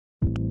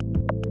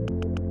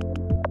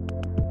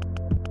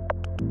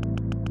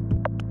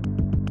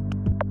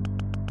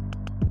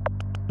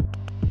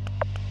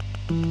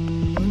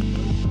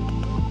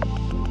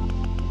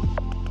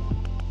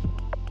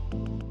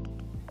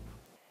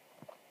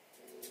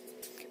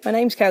My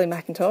name's Kelly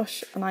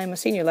Mackintosh and I am a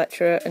Senior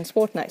Lecturer in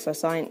Sport and Exercise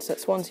Science at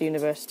Swansea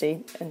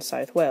University in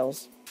South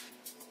Wales.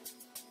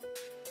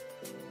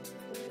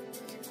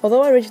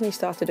 Although I originally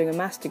started doing a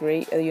maths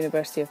degree at the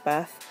University of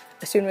Bath,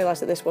 I soon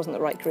realised that this wasn't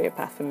the right career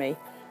path for me.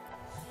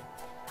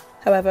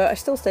 However, I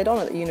still stayed on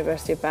at the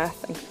University of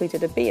Bath and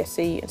completed a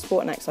BSc in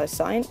Sport and Exercise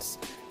Science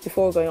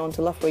before going on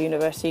to Loughborough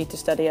University to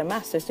study a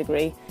master's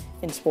degree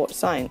in Sport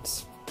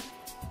Science.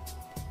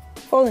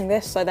 Following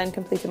this, I then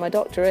completed my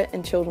doctorate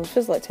in Children's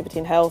Physical Activity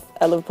and Health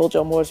at Liverpool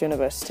John Moores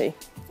University.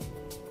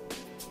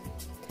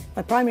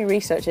 My primary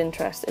research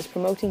interest is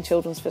promoting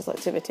children's physical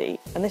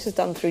activity, and this is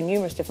done through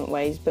numerous different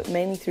ways, but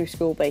mainly through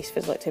school-based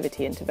physical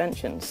activity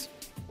interventions.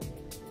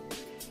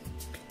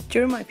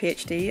 During my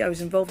PhD, I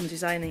was involved in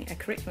designing a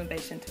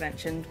curriculum-based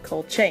intervention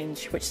called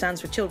CHANGE, which stands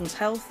for Children's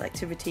Health,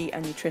 Activity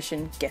and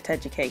Nutrition Get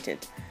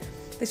Educated.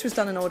 This was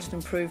done in order to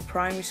improve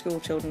primary school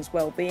children's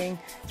well-being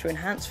through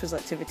enhanced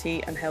physical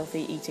activity and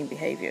healthy eating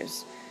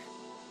behaviours.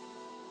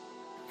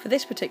 For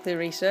this particular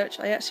research,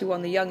 I actually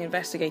won the Young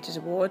Investigators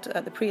Award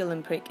at the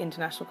Pre-Olympic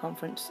International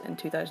Conference in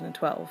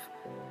 2012.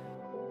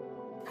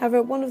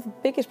 However, one of the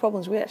biggest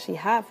problems we actually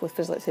have with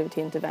physical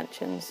activity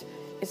interventions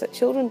is that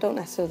children don't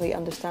necessarily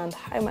understand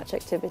how much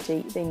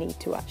activity they need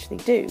to actually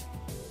do.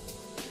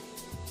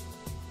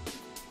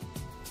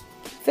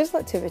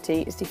 Physical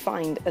activity is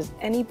defined as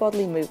any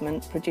bodily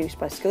movement produced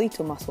by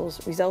skeletal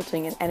muscles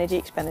resulting in energy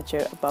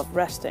expenditure above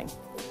resting.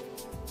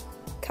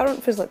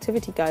 Current physical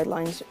activity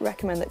guidelines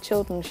recommend that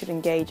children should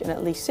engage in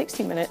at least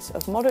 60 minutes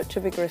of moderate to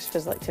vigorous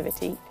physical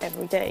activity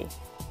every day.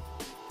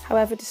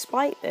 However,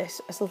 despite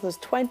this, as little as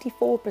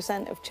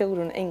 24% of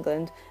children in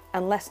England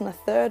and less than a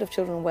third of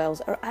children in Wales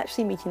are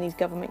actually meeting these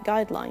government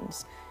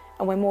guidelines.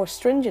 And when more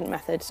stringent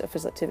methods of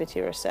physical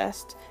activity are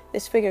assessed,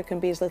 this figure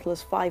can be as little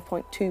as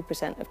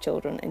 5.2% of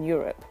children in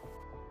Europe.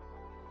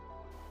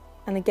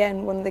 And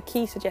again, one of the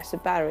key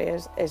suggested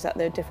barriers is that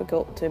they're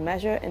difficult to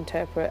measure,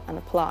 interpret and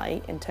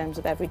apply in terms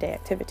of everyday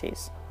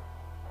activities.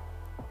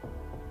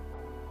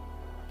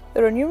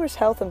 There are numerous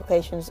health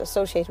implications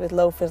associated with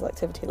low physical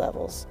activity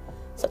levels,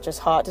 such as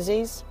heart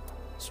disease,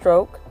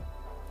 stroke,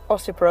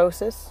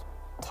 osteoporosis,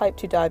 type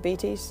 2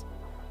 diabetes,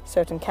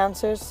 certain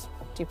cancers,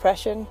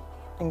 depression,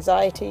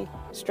 anxiety,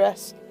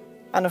 stress,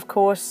 and of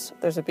course,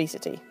 there's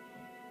obesity.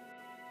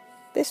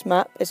 This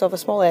map is of a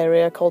small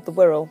area called the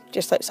Wirral,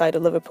 just outside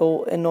of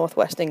Liverpool in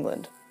northwest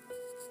England.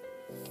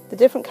 The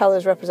different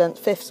colours represent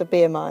fifths of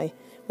BMI,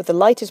 with the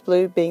lightest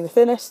blue being the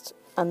thinnest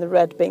and the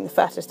red being the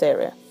fattest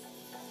area.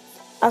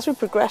 As we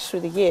progress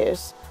through the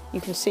years, you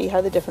can see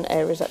how the different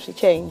areas actually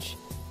change,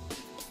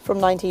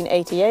 from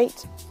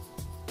 1988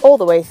 all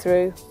the way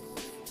through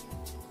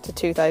to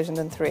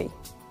 2003.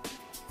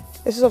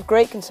 This is of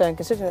great concern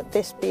considering that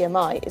this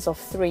BMI is of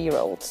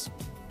 3-year-olds.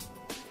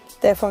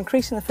 Therefore,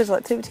 increasing the physical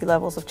activity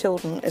levels of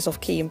children is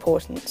of key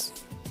importance.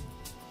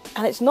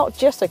 And it's not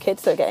just our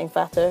kids that are getting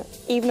fatter,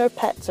 even our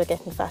pets are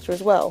getting fatter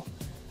as well.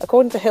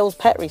 According to Hill's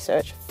Pet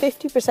Research,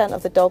 50%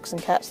 of the dogs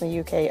and cats in the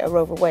UK are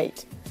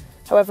overweight.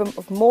 However,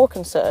 of more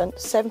concern,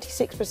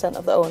 76%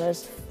 of the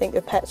owners think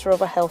their pets are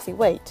of a healthy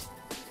weight.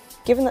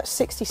 Given that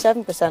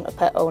 67% of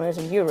pet owners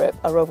in Europe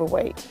are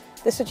overweight,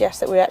 this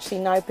suggests that we actually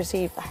now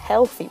perceive a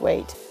healthy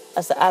weight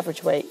as the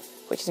average weight,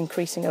 which is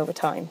increasing over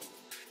time.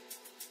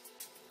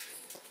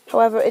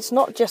 However, it's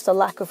not just a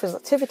lack of physical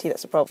activity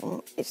that's a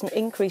problem, it's an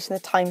increase in the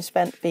time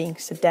spent being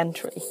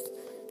sedentary.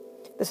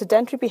 The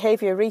Sedentary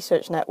Behaviour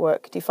Research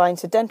Network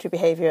defines sedentary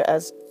behaviour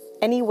as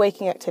any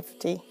waking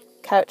activity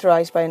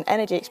characterised by an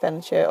energy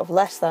expenditure of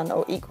less than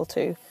or equal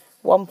to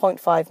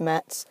 1.5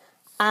 METs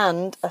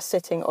and a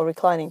sitting or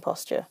reclining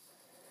posture.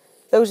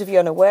 Those of you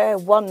unaware,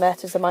 1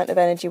 MET is the amount of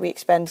energy we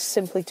expend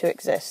simply to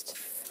exist.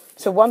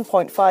 So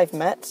 1.5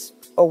 METs,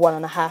 or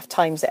 1.5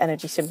 times the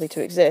energy simply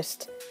to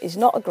exist, is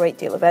not a great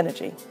deal of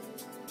energy.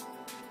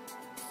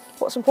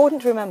 What's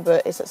important to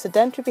remember is that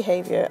sedentary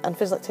behaviour and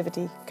physical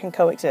activity can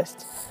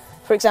coexist.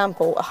 For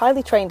example, a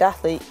highly trained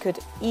athlete could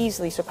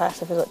easily surpass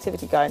the physical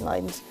activity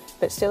guidelines,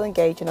 but still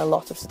engage in a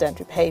lot of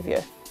sedentary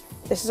behaviour.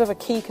 This is of a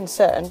key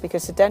concern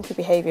because sedentary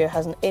behaviour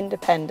has an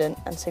independent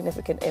and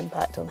significant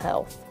impact on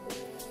health.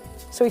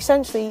 So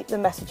essentially, the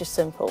message is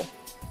simple.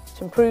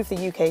 To improve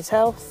the UK's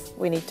health,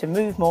 we need to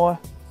move more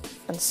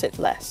and sit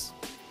less.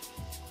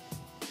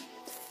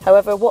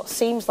 However, what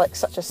seems like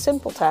such a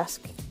simple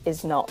task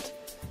is not.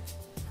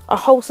 Our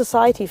whole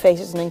society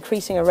faces an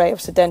increasing array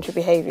of sedentary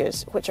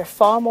behaviours, which are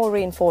far more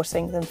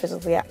reinforcing than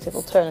physically active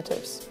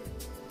alternatives.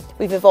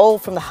 We've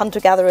evolved from the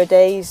hunter-gatherer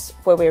days,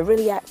 where we were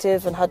really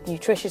active and had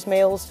nutritious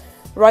meals,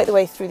 right the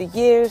way through the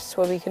years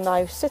where we can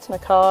now sit in a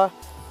car,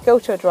 go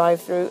to a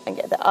drive-through and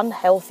get the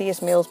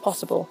unhealthiest meals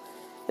possible.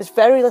 There's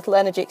very little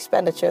energy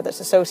expenditure that's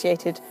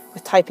associated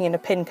with typing in a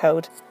PIN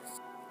code.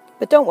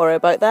 But don't worry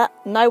about that,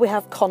 now we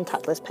have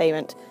contactless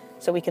payment,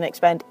 so we can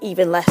expend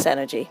even less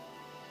energy.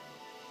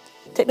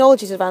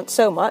 Technology's advanced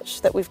so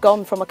much that we've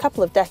gone from a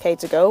couple of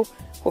decades ago,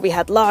 where we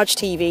had large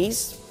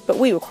TVs, but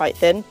we were quite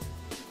thin,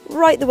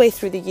 right the way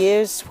through the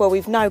years where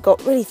we've now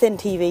got really thin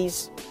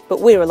TVs, but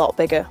we're a lot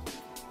bigger.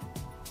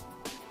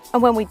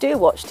 And when we do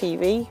watch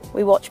TV,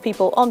 we watch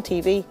people on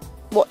TV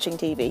watching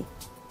TV,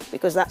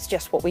 because that's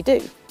just what we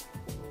do.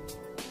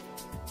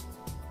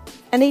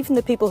 And even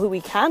the people who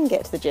we can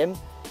get to the gym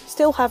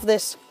still have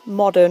this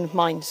modern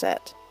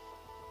mindset.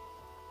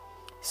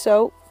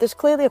 So there's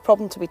clearly a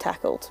problem to be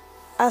tackled.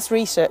 As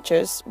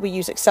researchers, we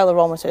use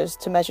accelerometers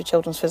to measure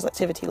children's physical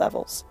activity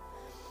levels.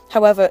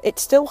 However,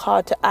 it's still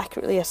hard to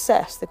accurately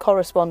assess the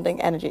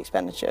corresponding energy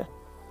expenditure.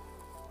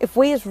 If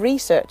we as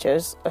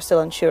researchers are still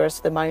unsure as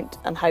to the amount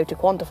and how to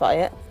quantify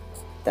it,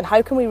 then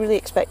how can we really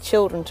expect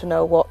children to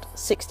know what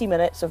 60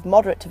 minutes of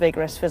moderate to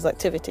vigorous physical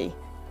activity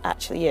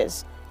actually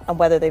is, and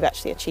whether they've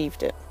actually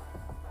achieved it?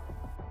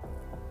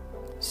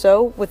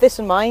 So, with this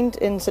in mind,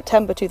 in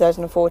September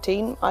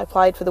 2014, I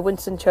applied for the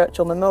Winston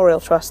Churchill Memorial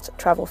Trust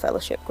Travel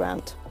Fellowship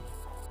Grant.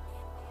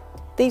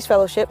 These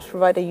fellowships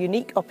provide a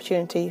unique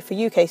opportunity for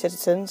UK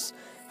citizens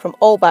from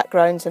all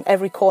backgrounds and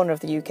every corner of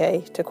the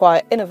UK to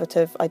acquire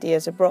innovative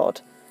ideas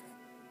abroad.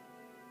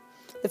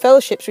 The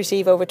fellowships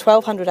receive over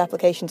 1,200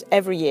 applications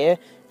every year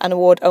and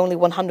award only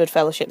 100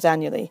 fellowships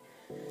annually.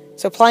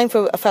 So applying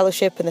for a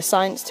fellowship in the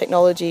Science,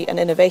 Technology and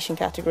Innovation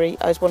category,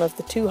 I was one of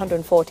the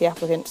 240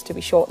 applicants to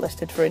be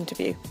shortlisted for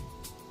interview.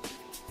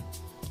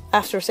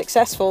 After a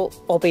successful,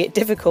 albeit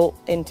difficult,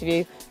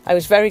 interview, I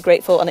was very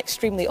grateful and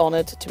extremely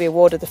honoured to be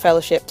awarded the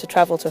fellowship to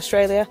travel to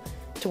Australia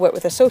to work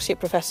with Associate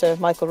Professor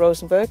Michael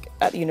Rosenberg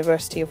at the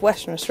University of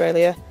Western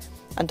Australia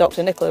and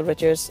Dr Nicola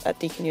Ridgers at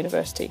Deakin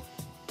University.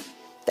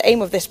 The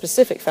aim of this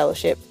specific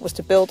fellowship was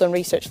to build on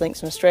research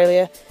links in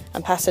Australia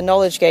and pass the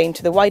knowledge gained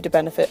to the wider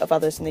benefit of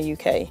others in the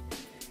UK.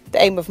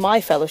 The aim of my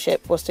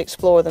fellowship was to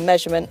explore the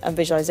measurement and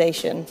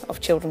visualisation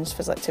of children's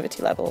physical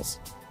activity levels.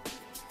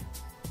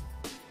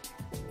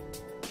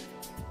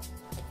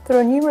 There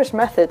are numerous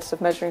methods of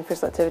measuring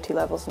physical activity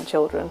levels in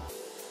children.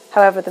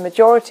 However, the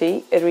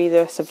majority are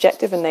either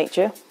subjective in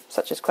nature,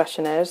 such as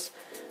questionnaires,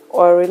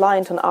 or are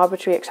reliant on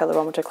arbitrary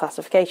accelerometer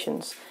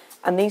classifications,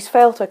 and these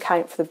fail to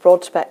account for the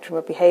broad spectrum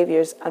of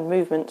behaviours and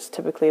movements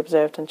typically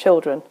observed in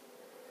children.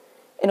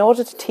 In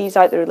order to tease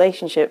out the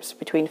relationships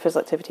between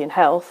physical activity and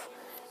health,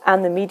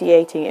 and the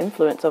mediating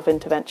influence of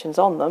interventions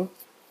on them,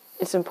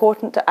 it's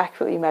important to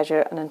accurately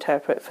measure and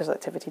interpret physical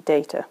activity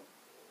data.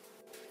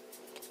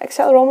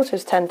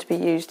 Accelerometers tend to be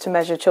used to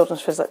measure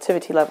children's physical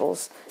activity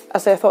levels,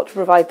 as they are thought to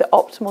provide the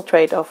optimal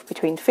trade-off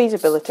between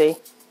feasibility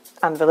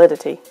and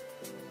validity.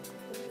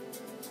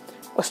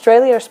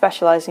 Australia are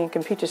specialising in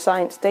computer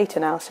science data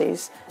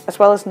analyses as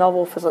well as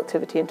novel physical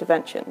activity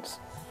interventions.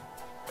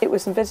 It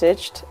was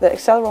envisaged that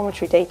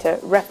accelerometry data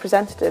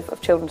representative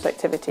of children's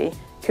activity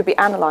could be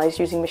analysed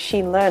using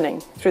machine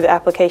learning through the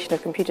application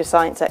of computer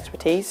science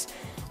expertise,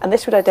 and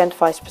this would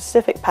identify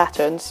specific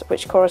patterns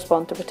which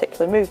correspond to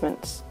particular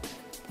movements.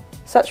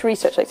 Such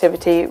research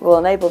activity will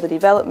enable the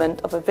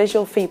development of a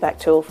visual feedback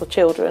tool for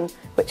children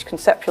which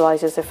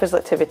conceptualises their physical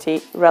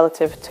activity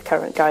relative to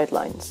current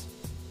guidelines.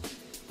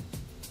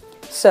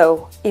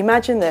 So,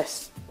 imagine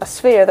this, a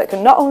sphere that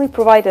can not only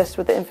provide us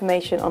with the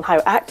information on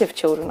how active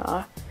children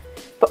are,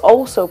 but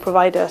also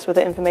provide us with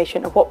the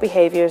information of what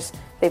behaviours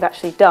they've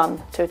actually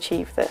done to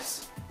achieve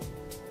this.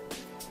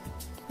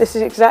 This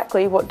is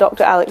exactly what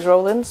Dr Alex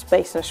Rowlands,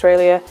 based in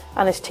Australia,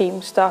 and his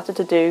team started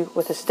to do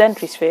with the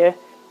sedentary sphere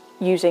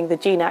using the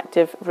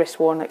gene-active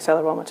wrist-worn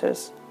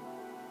accelerometers.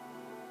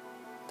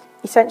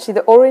 Essentially,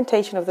 the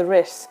orientation of the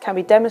wrists can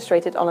be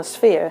demonstrated on a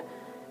sphere,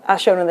 as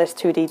shown in this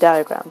 2D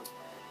diagram.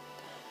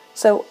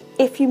 So,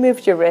 if you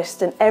moved your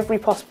wrist in every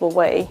possible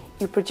way,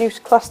 you produce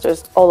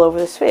clusters all over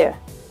the sphere.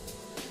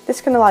 This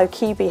can allow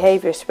key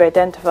behaviours to be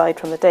identified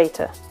from the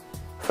data.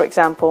 For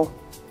example,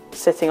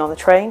 sitting on the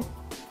train,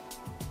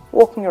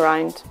 walking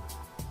around,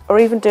 or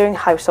even doing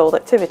household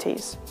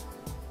activities.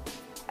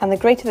 And the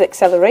greater the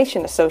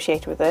acceleration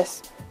associated with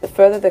this, the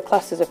further the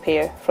clusters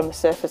appear from the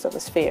surface of the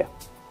sphere.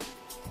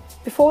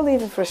 Before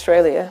leaving for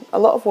Australia, a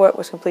lot of work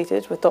was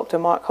completed with Dr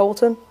Mark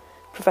Holton,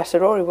 Professor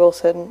Rory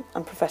Wilson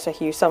and Professor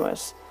Hugh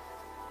Summers.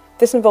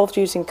 This involved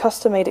using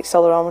custom-made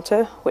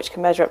accelerometer, which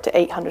can measure up to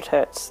 800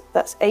 Hz.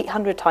 That's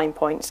 800 time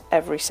points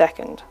every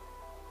second.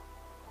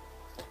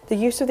 The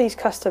use of these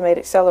custom-made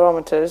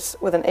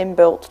accelerometers with an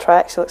inbuilt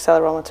triaxial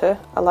accelerometer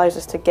allows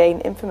us to gain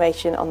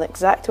information on the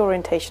exact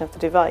orientation of the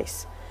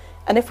device.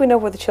 And if we know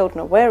where the children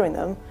are wearing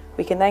them,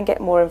 we can then get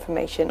more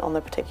information on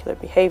their particular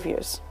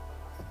behaviours.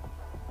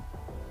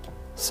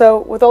 So,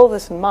 with all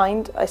this in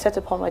mind, I set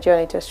upon my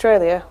journey to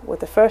Australia, with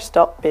the first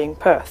stop being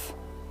Perth.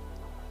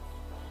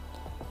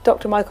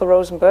 Dr Michael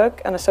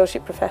Rosenberg, an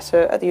Associate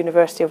Professor at the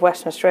University of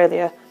Western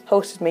Australia,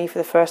 hosted me for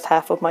the first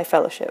half of my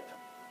fellowship.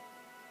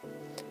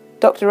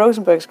 Dr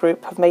Rosenberg's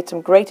group have made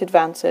some great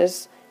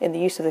advances in the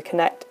use of the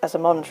Kinect as a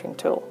monitoring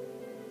tool.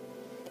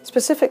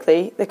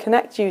 Specifically, the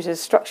Kinect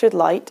uses structured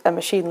light and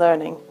machine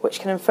learning, which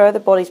can infer the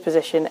body's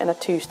position in a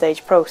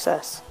two-stage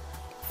process.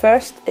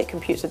 First, it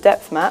computes a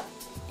depth map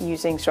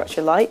using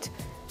structured light,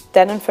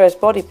 then infers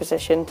body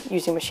position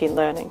using machine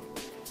learning.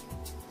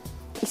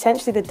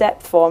 Essentially, the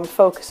depth form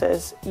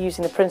focuses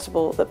using the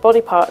principle that body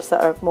parts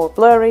that are more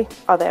blurry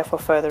are therefore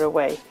further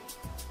away.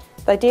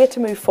 The idea to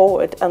move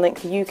forward and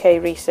link the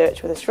UK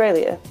research with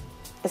Australia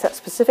is that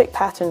specific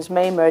patterns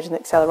may emerge in the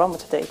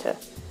accelerometer data.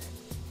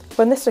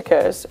 When this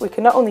occurs, we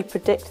can not only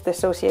predict the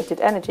associated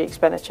energy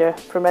expenditure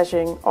from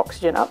measuring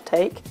oxygen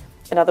uptake,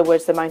 in other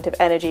words the amount of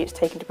energy it's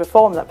taken to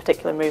perform that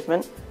particular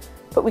movement,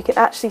 but we can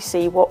actually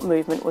see what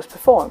movement was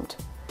performed.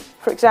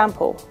 For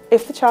example,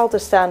 if the child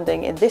is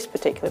standing in this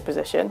particular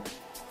position,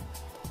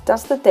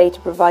 does the data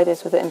provide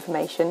us with the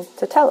information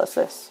to tell us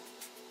this?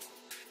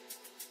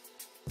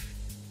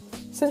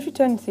 Since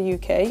returning to the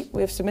UK,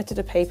 we have submitted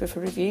a paper for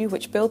review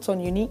which builds on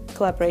unique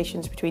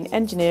collaborations between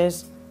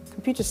engineers,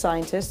 computer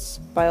scientists,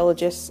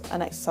 biologists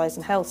and exercise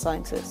and health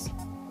sciences.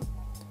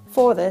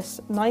 For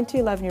this, 9 to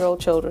 11-year-old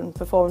children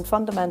performed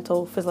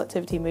fundamental physical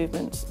activity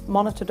movements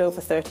monitored over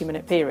a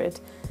 30-minute period.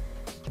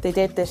 They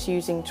did this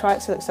using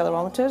triaxial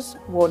accelerometers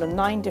worn on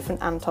 9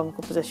 different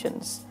anatomical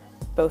positions,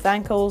 both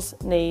ankles,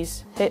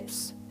 knees,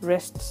 hips,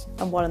 wrists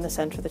and one in the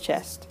centre of the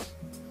chest.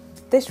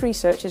 This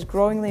research is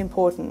growingly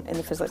important in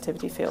the physical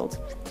activity field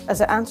as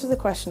it answers the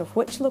question of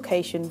which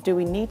location do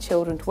we need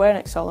children to wear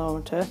an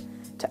accelerometer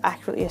to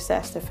accurately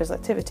assess their physical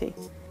activity,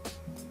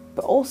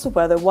 but also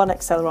whether one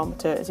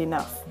accelerometer is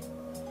enough.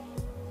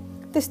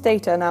 This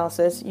data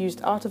analysis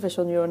used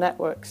artificial neural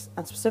networks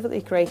and specifically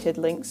created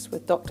links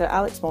with Dr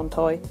Alex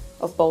Montoy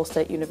of Ball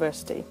State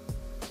University.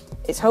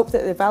 It's hoped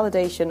that the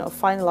validation of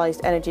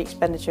finalised energy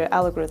expenditure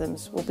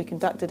algorithms will be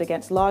conducted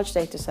against large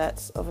data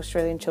sets of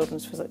Australian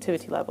children's physical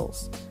activity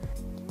levels.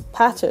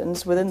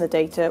 Patterns within the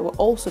data will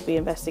also be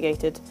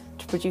investigated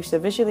to produce a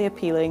visually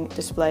appealing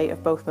display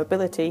of both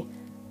mobility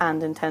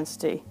and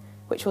intensity,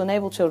 which will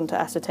enable children to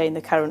ascertain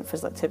the current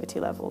physical activity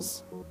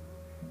levels.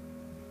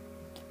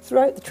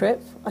 Throughout the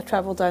trip, I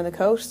travelled down the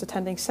coast,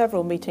 attending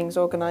several meetings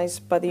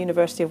organised by the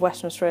University of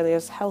Western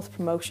Australia's Health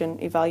Promotion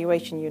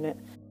Evaluation Unit.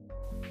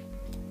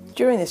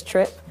 During this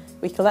trip,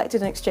 we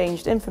collected and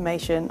exchanged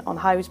information on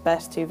how it's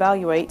best to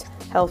evaluate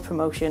health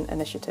promotion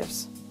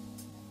initiatives.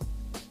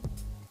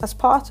 As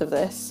part of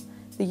this,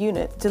 the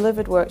unit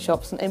delivered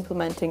workshops on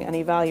implementing and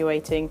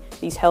evaluating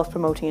these health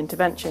promoting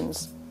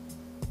interventions.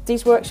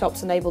 These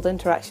workshops enabled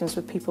interactions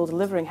with people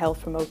delivering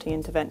health promoting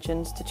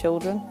interventions to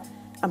children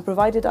and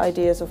provided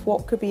ideas of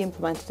what could be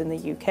implemented in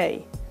the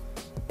UK.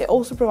 It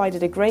also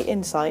provided a great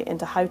insight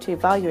into how to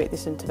evaluate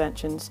these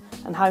interventions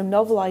and how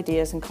novel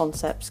ideas and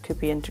concepts could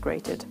be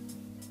integrated.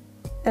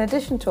 In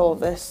addition to all of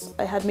this,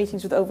 I had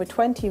meetings with over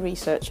 20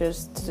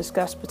 researchers to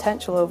discuss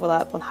potential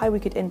overlap on how we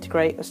could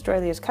integrate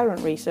Australia's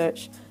current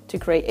research to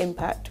create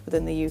impact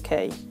within the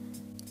UK.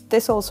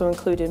 This also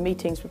included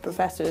meetings with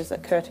professors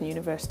at Curtin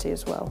University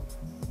as well.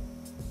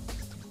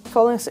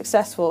 Following a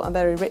successful and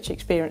very rich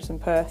experience in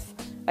Perth,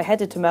 I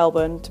headed to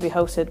Melbourne to be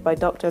hosted by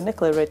Dr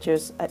Nicola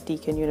Ridges at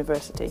Deakin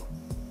University.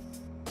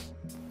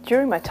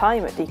 During my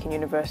time at Deakin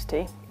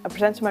University, I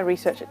presented my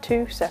research at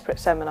 2 separate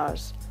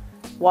seminars,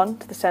 one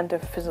to the Centre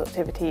for Physical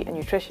Activity and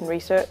Nutrition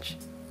Research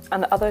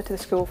and the other to the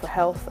School for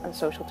Health and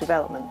Social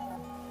Development.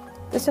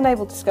 This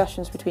enabled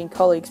discussions between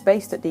colleagues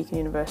based at Deakin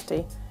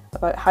University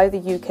about how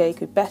the UK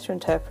could better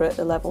interpret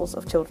the levels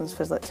of children's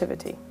physical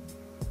activity.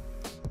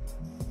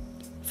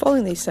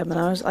 Following these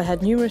seminars, I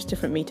had numerous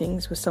different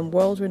meetings with some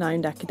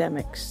world-renowned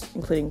academics,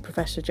 including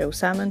Professor Joe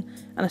Salmon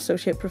and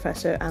Associate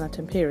Professor Anna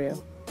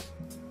Temperio.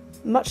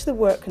 Much of the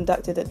work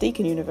conducted at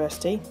Deakin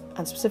University,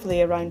 and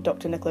specifically around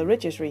Dr Nicola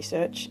Ridges'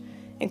 research,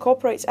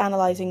 incorporates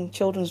analysing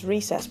children's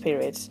recess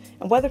periods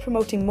and whether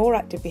promoting more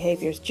active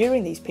behaviours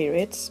during these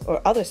periods,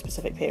 or other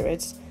specific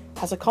periods,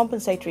 has a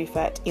compensatory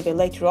effect either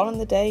later on in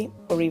the day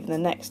or even the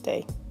next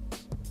day.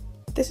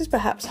 This has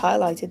perhaps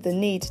highlighted the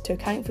need to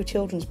account for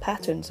children's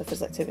patterns of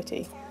physical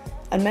activity,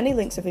 and many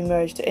links have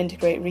emerged to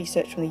integrate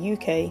research from the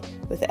UK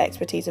with the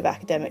expertise of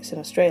academics in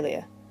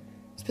Australia.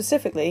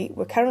 Specifically,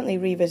 we're currently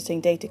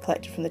revisiting data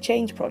collected from the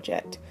Change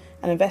project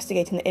and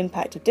investigating the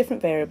impact of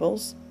different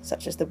variables,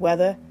 such as the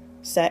weather,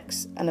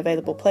 sex and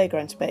available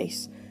playground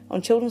space,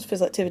 on children's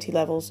physical activity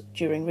levels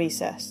during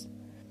recess.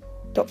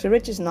 Dr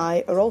Ridges and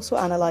I are also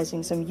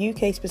analysing some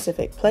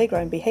UK-specific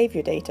playground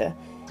behaviour data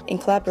in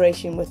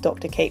collaboration with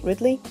Dr Kate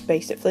Ridley,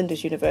 based at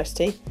Flinders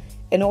University,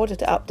 in order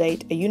to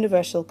update a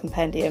universal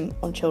compendium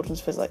on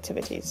children's physical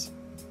activities.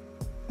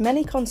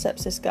 Many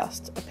concepts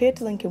discussed appear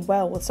to link in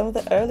well with some of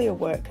the earlier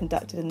work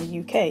conducted in the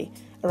UK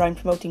around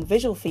promoting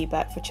visual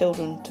feedback for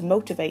children to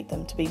motivate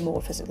them to be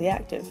more physically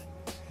active.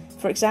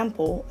 For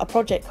example, a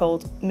project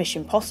called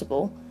Mission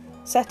Possible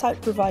set out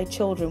to provide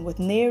children with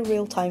near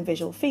real-time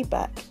visual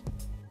feedback.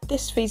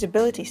 This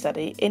feasibility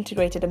study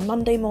integrated a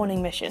Monday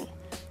morning mission,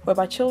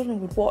 whereby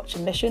children would watch a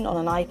mission on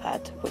an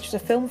iPad, which was a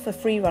film of a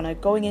free runner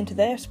going into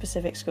their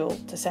specific school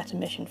to set a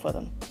mission for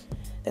them.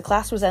 The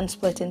class was then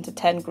split into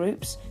 10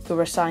 groups who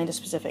were assigned a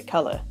specific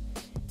colour.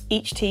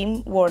 Each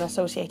team wore an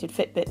associated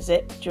Fitbit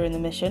zip during the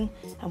mission,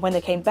 and when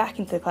they came back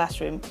into the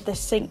classroom, this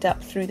synced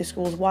up through the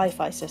school's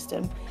Wi-Fi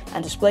system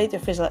and displayed their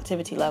physical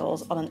activity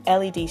levels on an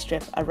LED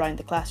strip around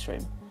the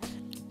classroom.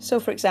 So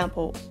for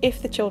example,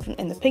 if the children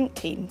in the pink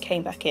team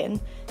came back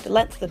in, the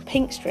length of the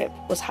pink strip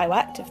was how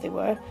active they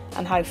were,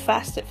 and how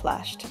fast it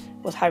flashed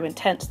was how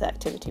intense the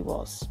activity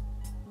was.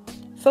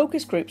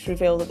 Focus groups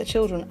revealed that the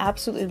children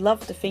absolutely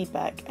loved the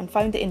feedback and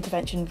found the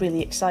intervention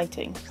really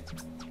exciting.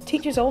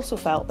 Teachers also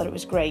felt that it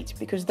was great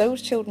because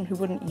those children who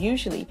wouldn't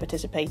usually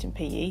participate in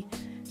PE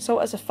saw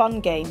it as a fun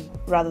game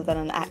rather than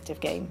an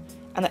active game,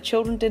 and that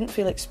children didn't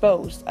feel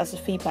exposed as the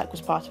feedback was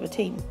part of a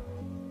team.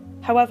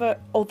 However,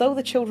 although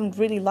the children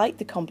really liked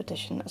the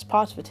competition as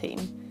part of a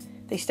team,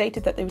 they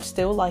stated that they would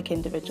still like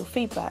individual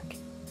feedback.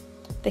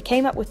 They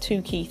came up with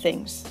two key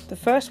things. The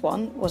first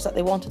one was that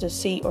they wanted to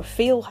see or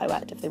feel how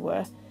active they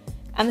were,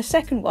 and the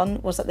second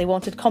one was that they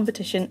wanted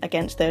competition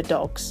against their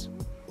dogs.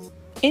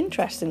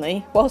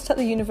 Interestingly, whilst at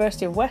the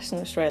University of Western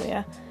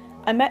Australia,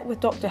 I met with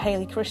Dr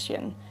Hayley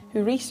Christian,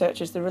 who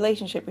researches the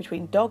relationship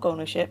between dog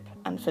ownership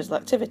and physical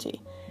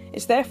activity.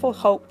 It's therefore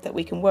hoped that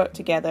we can work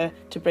together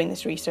to bring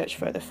this research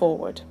further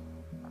forward.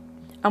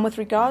 And with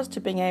regards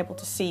to being able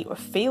to see or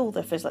feel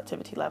their physical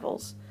activity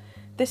levels,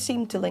 this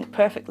seemed to link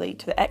perfectly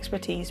to the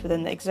expertise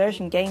within the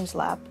Exertion Games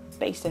Lab,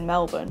 based in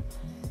Melbourne,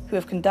 who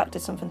have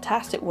conducted some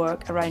fantastic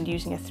work around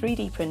using a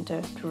 3D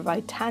printer to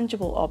provide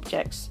tangible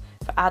objects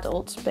for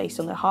adults based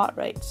on their heart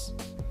rates.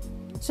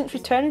 Since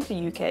returning to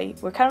the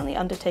UK, we're currently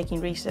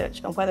undertaking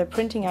research on whether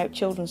printing out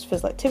children's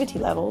physical activity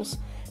levels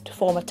to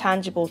form a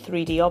tangible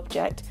 3D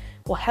object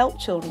will help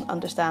children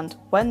understand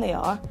when they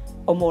are,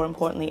 or more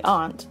importantly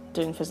aren't,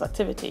 doing physical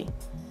activity.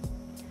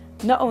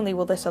 Not only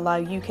will this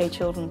allow UK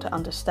children to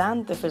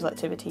understand their physical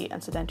activity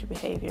and sedentary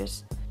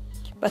behaviours,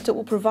 but it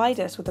will provide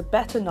us with a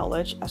better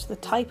knowledge as to the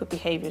type of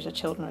behaviours our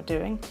children are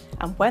doing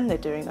and when they're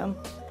doing them,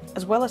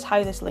 as well as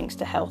how this links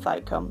to health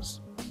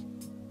outcomes.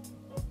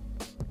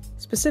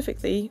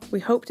 Specifically, we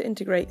hope to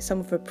integrate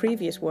some of her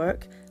previous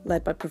work,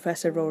 led by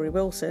Professor Rory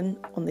Wilson,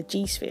 on the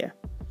G-sphere.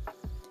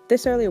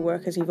 This earlier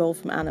work has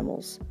evolved from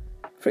animals.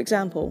 For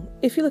example,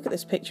 if you look at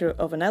this picture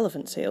of an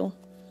elephant seal,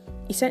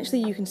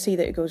 essentially you can see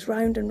that it goes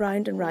round and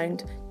round and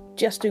round,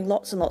 just doing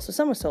lots and lots of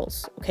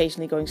somersaults,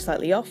 occasionally going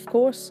slightly off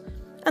course,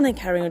 and then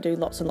carrying on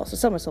doing lots and lots of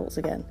somersaults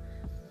again.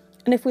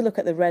 And if we look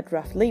at the red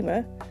ruffed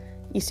lemur,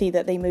 you see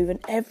that they move in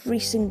every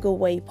single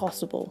way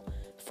possible,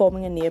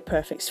 forming a near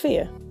perfect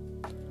sphere.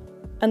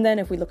 And then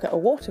if we look at a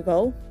water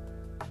vole,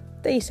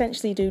 they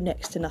essentially do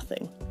next to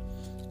nothing.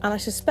 And I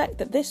suspect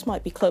that this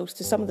might be close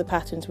to some of the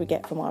patterns we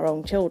get from our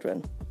own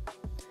children.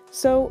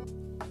 So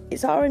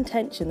it's our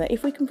intention that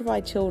if we can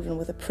provide children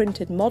with a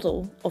printed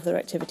model of their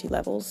activity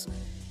levels,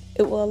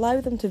 it will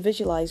allow them to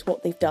visualise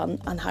what they've done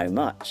and how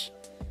much.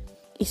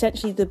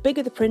 Essentially, the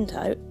bigger the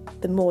printout,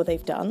 the more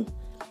they've done,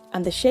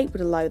 and the shape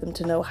would allow them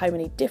to know how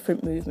many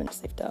different movements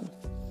they've done.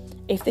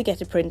 If they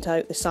get a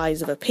printout the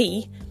size of a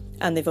pea,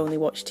 and they've only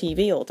watched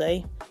TV all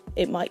day,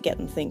 it might get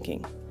them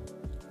thinking.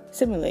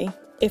 Similarly,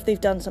 if they've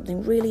done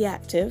something really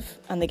active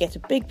and they get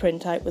a big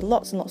printout with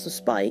lots and lots of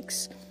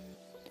spikes,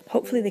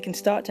 hopefully they can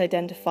start to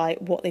identify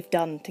what they've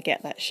done to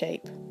get that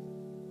shape.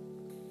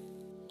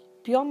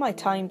 Beyond my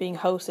time being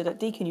hosted at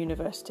Deakin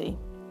University,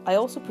 I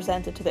also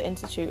presented to the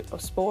Institute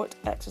of Sport,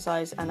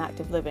 Exercise and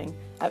Active Living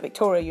at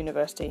Victoria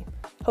University,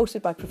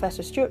 hosted by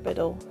Professor Stuart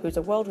Biddle, who's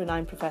a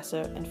world-renowned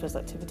professor in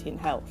physical activity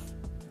and health.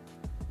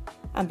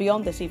 And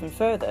beyond this even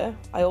further,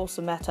 I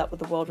also met up with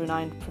the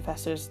world-renowned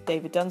professors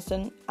David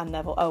Dunstan and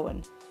Neville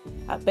Owen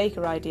at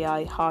Baker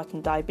IDI Heart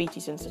and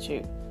Diabetes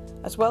Institute,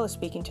 as well as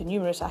speaking to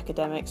numerous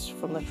academics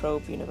from La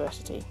Trobe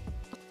University.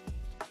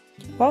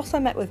 Whilst I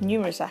met with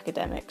numerous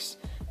academics,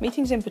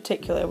 meetings in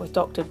particular with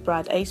Dr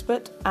Brad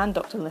Acebert and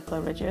Dr Nicola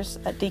Ridgers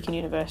at Deakin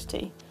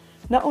University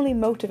not only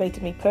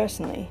motivated me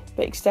personally,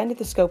 but extended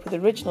the scope of the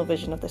original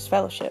vision of this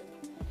fellowship.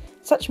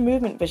 Such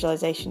movement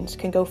visualisations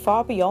can go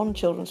far beyond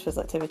children's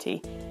physical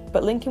activity,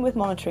 but linking with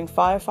monitoring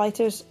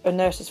firefighters or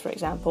nurses, for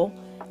example,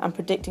 and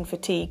predicting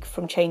fatigue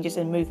from changes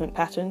in movement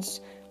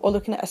patterns, or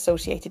looking at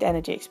associated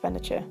energy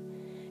expenditure.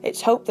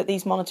 It's hoped that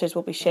these monitors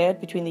will be shared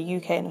between the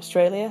UK and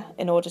Australia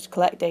in order to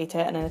collect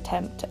data in an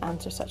attempt to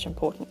answer such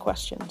important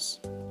questions.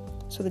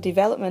 So the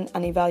development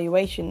and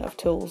evaluation of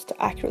tools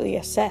to accurately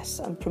assess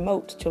and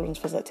promote children's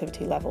physical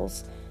activity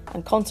levels,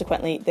 and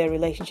consequently their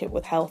relationship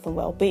with health and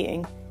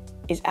well-being,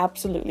 is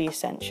absolutely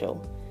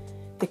essential.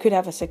 They could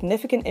have a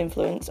significant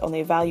influence on the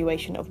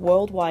evaluation of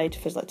worldwide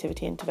physical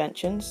activity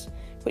interventions,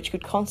 which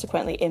could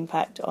consequently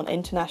impact on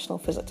international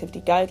physical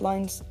activity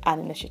guidelines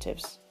and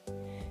initiatives.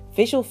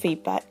 Visual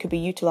feedback could be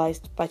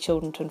utilised by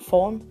children to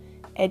inform,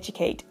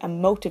 educate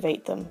and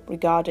motivate them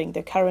regarding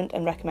their current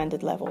and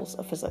recommended levels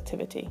of physical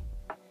activity.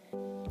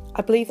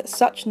 I believe that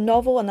such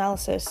novel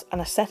analysis and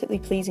aesthetically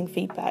pleasing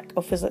feedback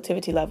of physical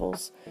activity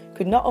levels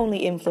could not only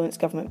influence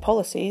government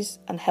policies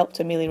and help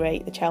to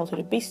ameliorate the childhood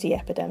obesity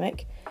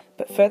epidemic,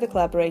 but further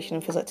collaboration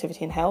in physical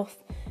activity and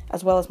health,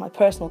 as well as my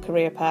personal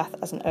career path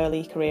as an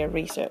early career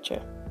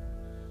researcher.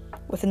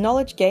 With the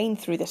knowledge gained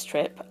through this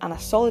trip and a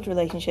solid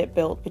relationship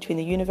built between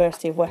the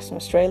University of Western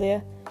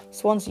Australia,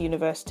 Swansea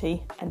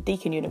University and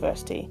Deakin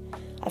University,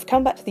 I've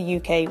come back to the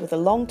UK with a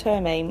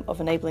long-term aim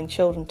of enabling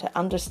children to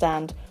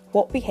understand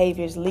what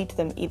behaviours lead to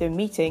them either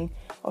meeting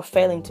or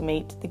failing to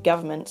meet the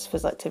government's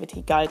physical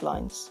activity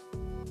guidelines.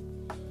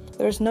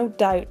 There is no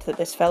doubt that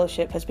this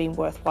fellowship has been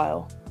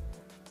worthwhile.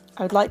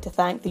 I would like to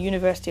thank the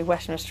University of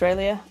Western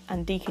Australia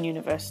and Deakin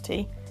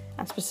University,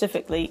 and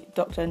specifically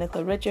Dr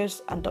Nicola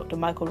Ridgers and Dr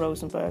Michael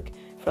Rosenberg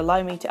for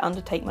allowing me to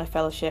undertake my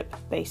fellowship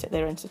based at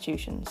their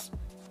institutions.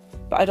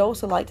 But I'd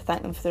also like to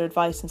thank them for their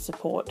advice and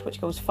support,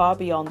 which goes far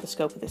beyond the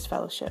scope of this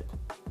fellowship.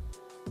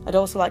 I'd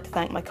also like to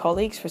thank my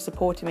colleagues for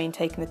supporting me in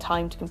taking the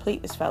time to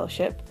complete this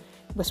fellowship,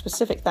 with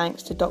specific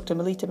thanks to Dr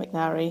Melita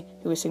McNary,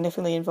 who was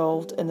significantly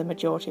involved in the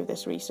majority of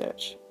this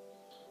research.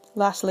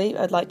 Lastly,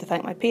 I'd like to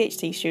thank my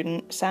PhD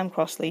student, Sam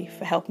Crossley,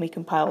 for helping me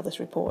compile this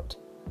report.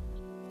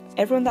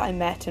 Everyone that I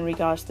met in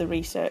regards to the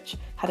research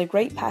had a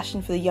great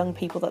passion for the young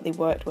people that they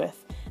worked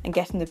with and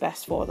getting the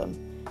best for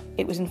them.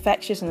 It was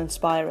infectious and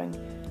inspiring,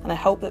 and I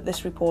hope that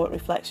this report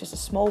reflects just a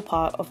small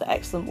part of the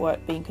excellent work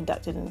being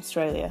conducted in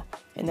Australia,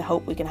 in the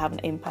hope we can have an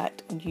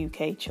impact on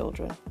UK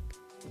children.